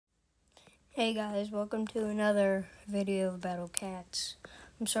Hey guys, welcome to another video of Battle Cats.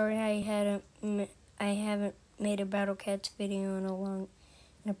 I'm sorry I haven't made a Battle Cats video in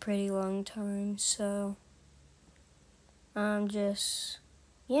a pretty long time, so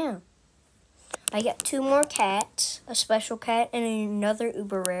yeah. I got two more cats, a special cat and another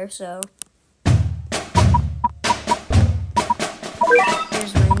uber rare, so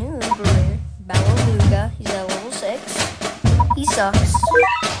here's my new uber rare, Ballaluga. He's at level 6. He sucks.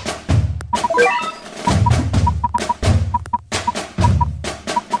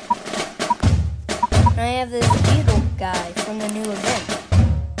 I have this beetle guy from the new event.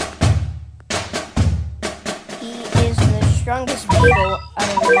 He is the strongest beetle out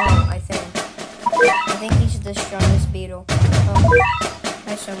of them all, I think. I think he's the strongest beetle. Oh,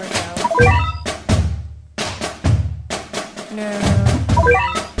 my summer cow. No, I don't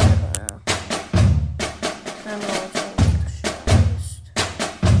know. I don't know what's the strongest.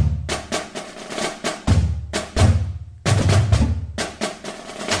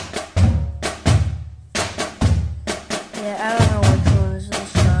 Yeah, I don't know which one is the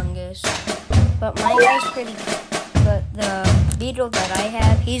strongest. But my guy's pretty good. But the beetle that I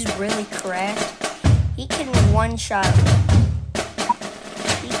have, he's really cracked. He can one-shot.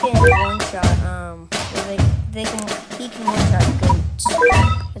 He can one-shot, he can one-shot goats.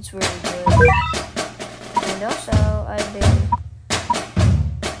 That's really good. And also, I did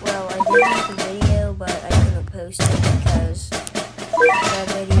make a video, but I couldn't post it because that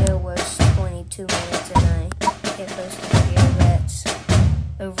video was 22 minutes and I can't post a video that's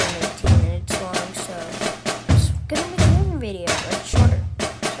over 18 minutes long, so I'm gonna make another video that's shorter.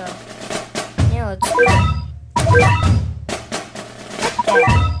 So, yeah, let's do it.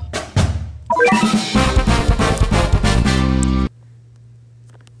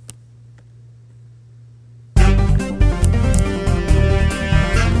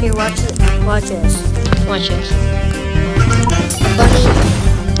 Here, watch this. Watch this. Watch this.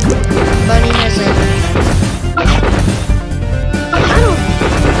 Bunny has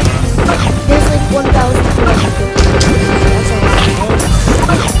there's like 1,250. That's a lot.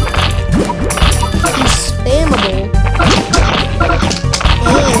 He's spammable.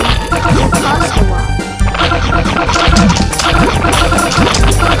 And he costs a lot.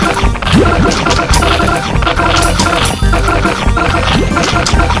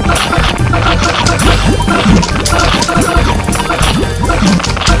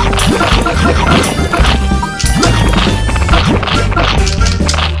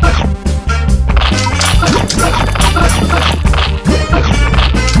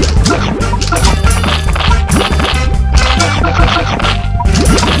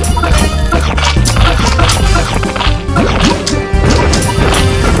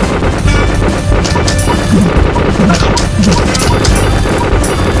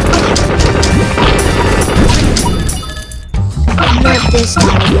 This guy,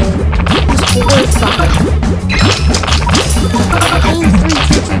 dude. He's really fucking. Game 3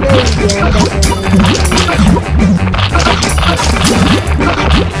 teacher berries, yeah,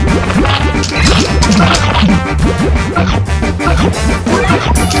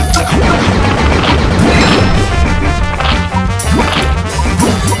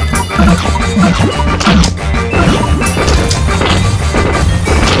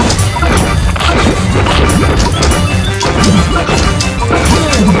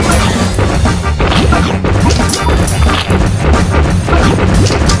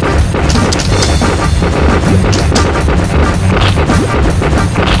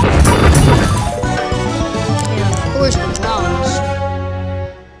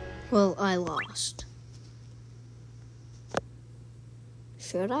 Well, I lost.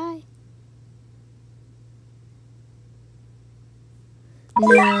 Should I?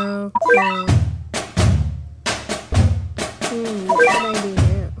 No. What can I do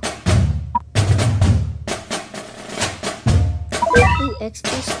now? Ooh, XP.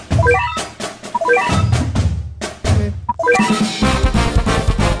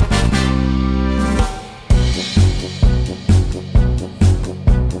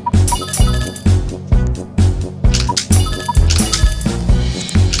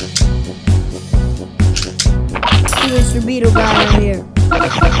 Mr. Beetle guy right here.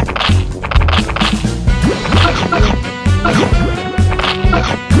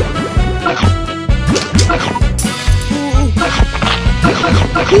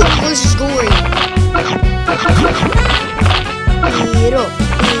 Where's his gory? Beetle.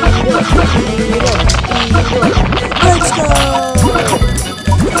 Let's go!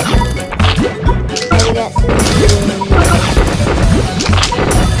 We got 3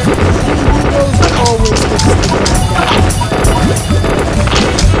 beetles always gets the job done.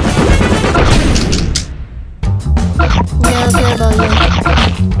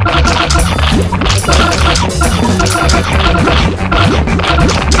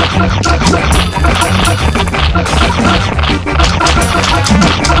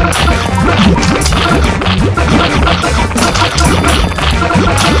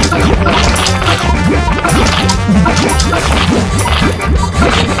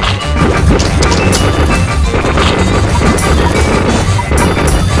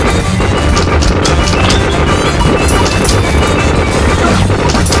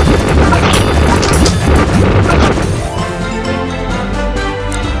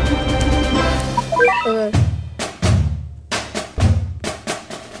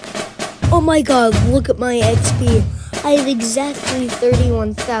 Oh my god, look at my XP. I have exactly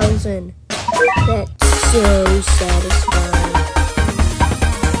 31,000. That's so satisfying.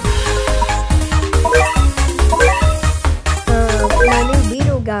 My new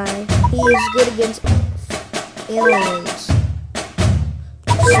beetle guy, he is good against aliens.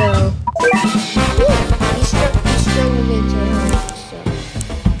 So, yeah, he's strong against aliens. So,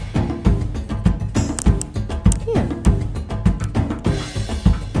 yeah.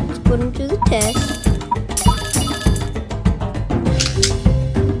 Let's put him to the test.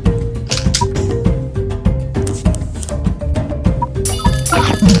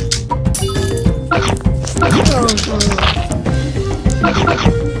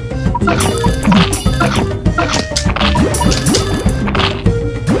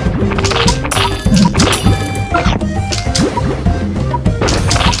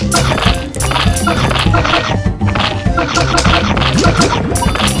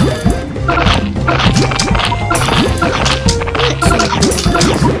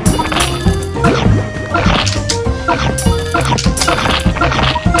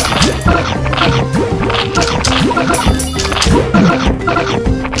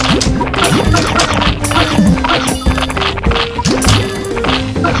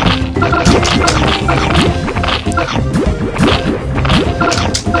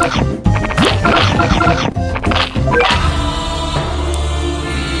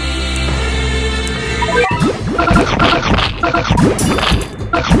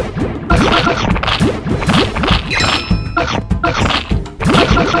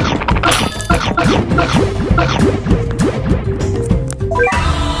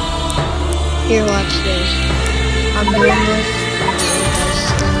 Here, watch this. I'm doing this.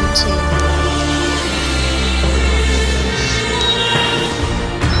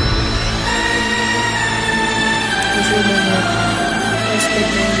 Just remember, that's the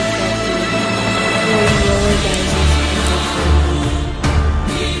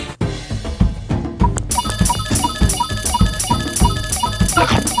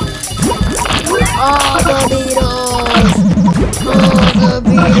Oh, the Beatles! Oh, the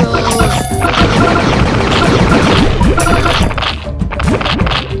Beatles!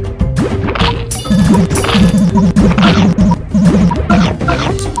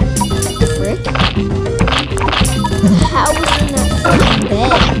 Frick? How was in that fucking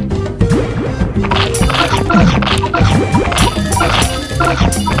bed?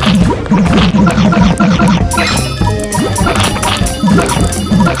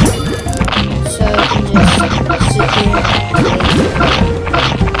 So I can just sit here and wait.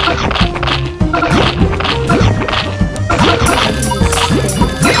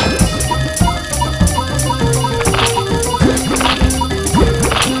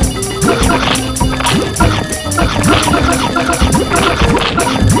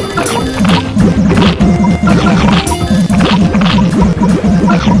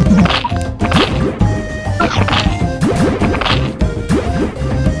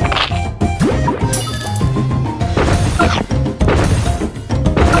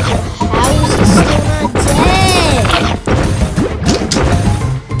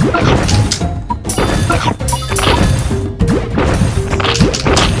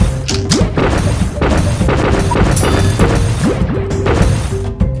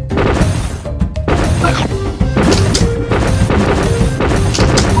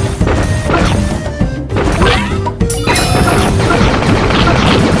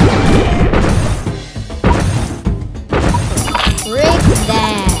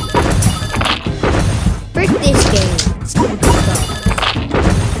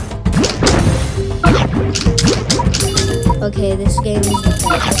 Okay, this game is the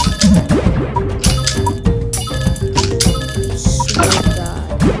best. Swear to God.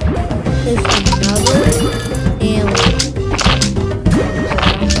 If another alien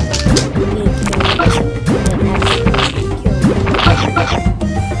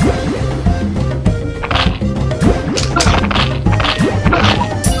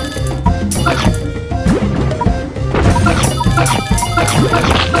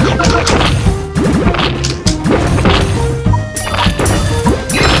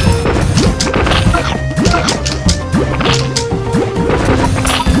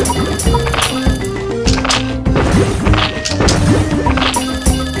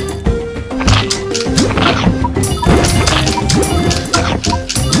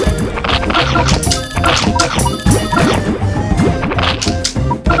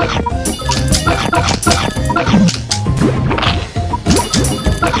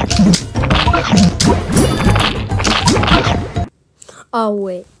Oh,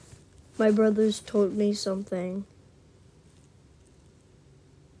 wait. My brothers told me something.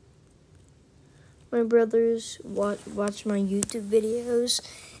 My brothers watch my YouTube videos,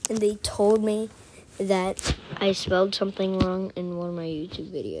 and they told me that I spelled something wrong in one of my YouTube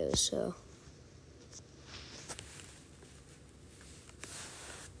videos, so.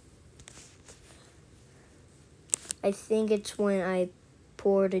 I think it's when I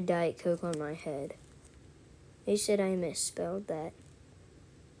poured a Diet Coke on my head. They said I misspelled that.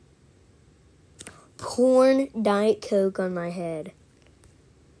 Pouring Diet Coke on my head.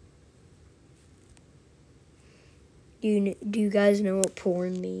 Do you guys know what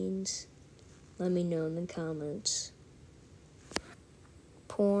porn means? Let me know in the comments.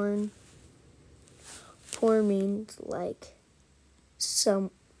 Porn means like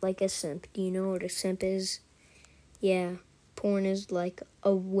a simp. Do you know what a simp is? Yeah, porn is like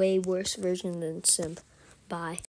a way worse version than simp. Bye.